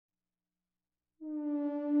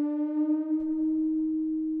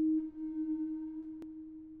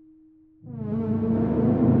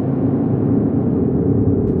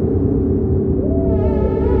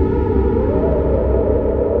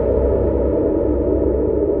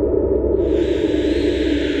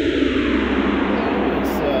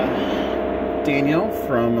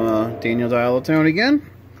from Daniel Dial-A-Tone again.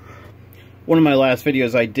 One of my last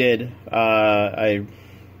videos I did, I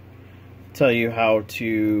tell you how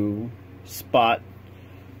to spot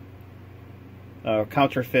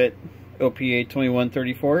counterfeit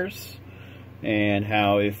OPA2134s, and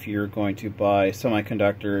how if you're going to buy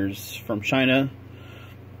semiconductors from China,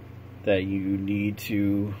 that you need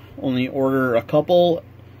to only order a couple.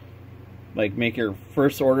 Like, make your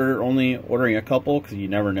first order only ordering a couple, because you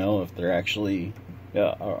never know if they're actually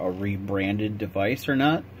a rebranded device or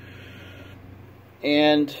not.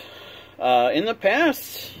 And in the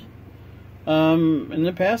past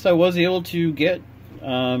I was able to get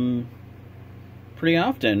pretty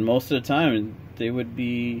often. Most of the time they would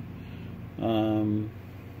be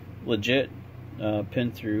legit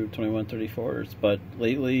pin through 2134s, but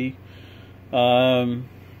lately,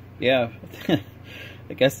 yeah, I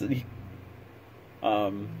guess.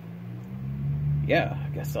 Yeah, I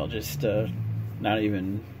guess I'll just not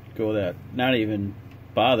even go that, not even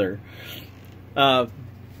bother.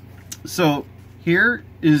 So here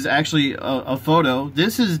is actually a photo.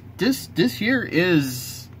 This here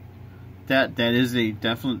is that is a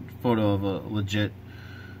definite photo of a legit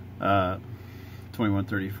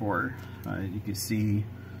 2134. You can see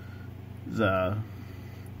the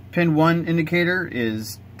pin 1 indicator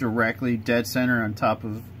is directly dead center on top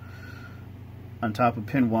of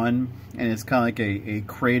pin 1, and it's kind of like a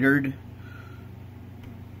cratered,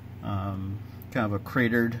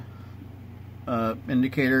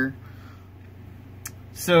 indicator.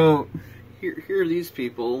 So here are these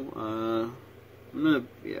people.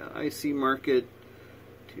 IC Market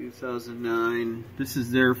 2009. This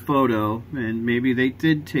is their photo, and maybe they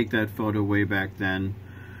did take that photo way back then.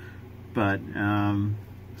 But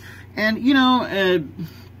and you know,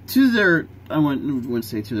 to their, I wouldn't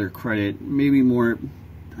say to their credit, maybe more,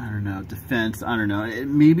 I don't know, defense, I don't know,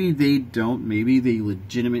 maybe they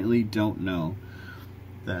legitimately don't know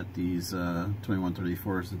that these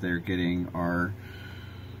 2134s that they're getting are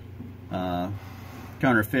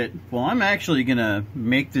counterfeit. Well, I'm actually gonna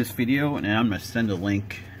make this video, and I'm gonna send a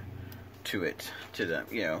link to it to them,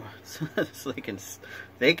 you know, so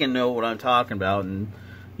they can know what I'm talking about, and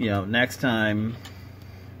you know, next time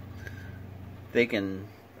they can.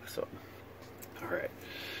 So, all right.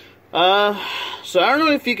 So I don't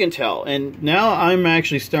know if you can tell, and now I'm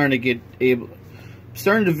actually starting to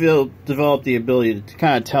develop the ability to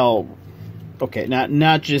kind of tell. Okay,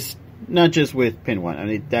 not just with pin 1. I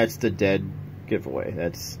mean, that's the dead giveaway.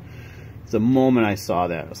 That's the moment I saw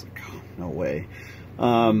that, I was like, oh, no way.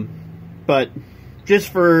 But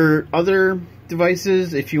just for other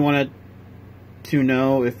devices, if you wanted to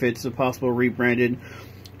know if it's a possible rebranded,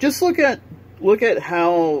 just look at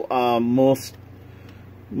how most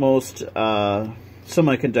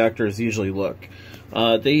semiconductors usually look.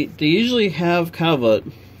 They usually have kind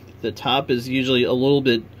of the top is usually a little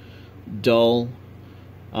bit dull.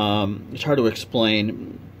 It's hard to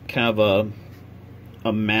explain. Kind of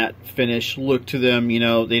a matte finish look to them. You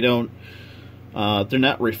know, they don't. They're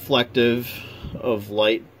not reflective of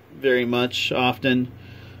light very much often.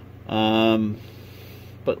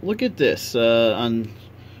 But look at this on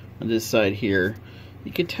this side here,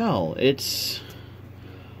 you can tell that's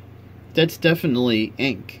definitely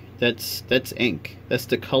ink. That's ink. That's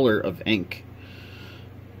the color of ink.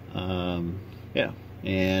 Yeah,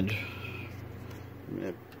 and I'm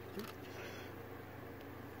gonna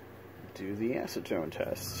do the acetone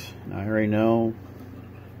test. I already know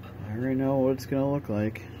what it's gonna look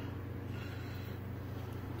like.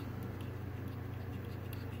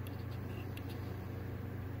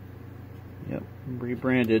 Yep,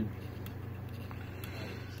 rebranded.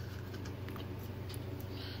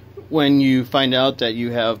 When you find out that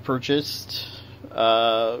you have purchased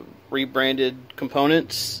rebranded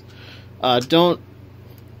components, I don't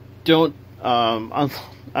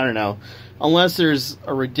know, unless there's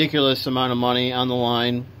a ridiculous amount of money on the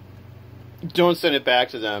line, don't send it back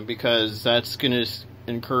to them, because that's going to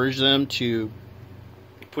encourage them to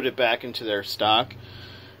put it back into their stock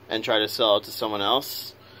and try to sell it to someone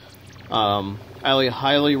else. I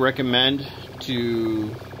highly recommend to,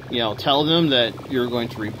 you know, tell them that you're going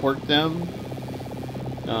to report them,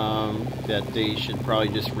 that they should probably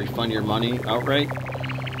just refund your money outright.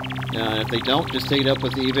 If they don't, just take it up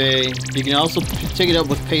with eBay. You can also take it up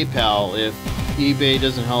with PayPal. If eBay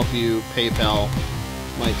doesn't help you, PayPal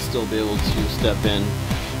might still be able to step in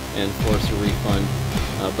and force a refund.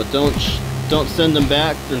 But don't send them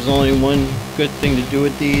back. There's only one good thing to do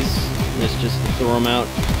with these, and it's just to throw them out.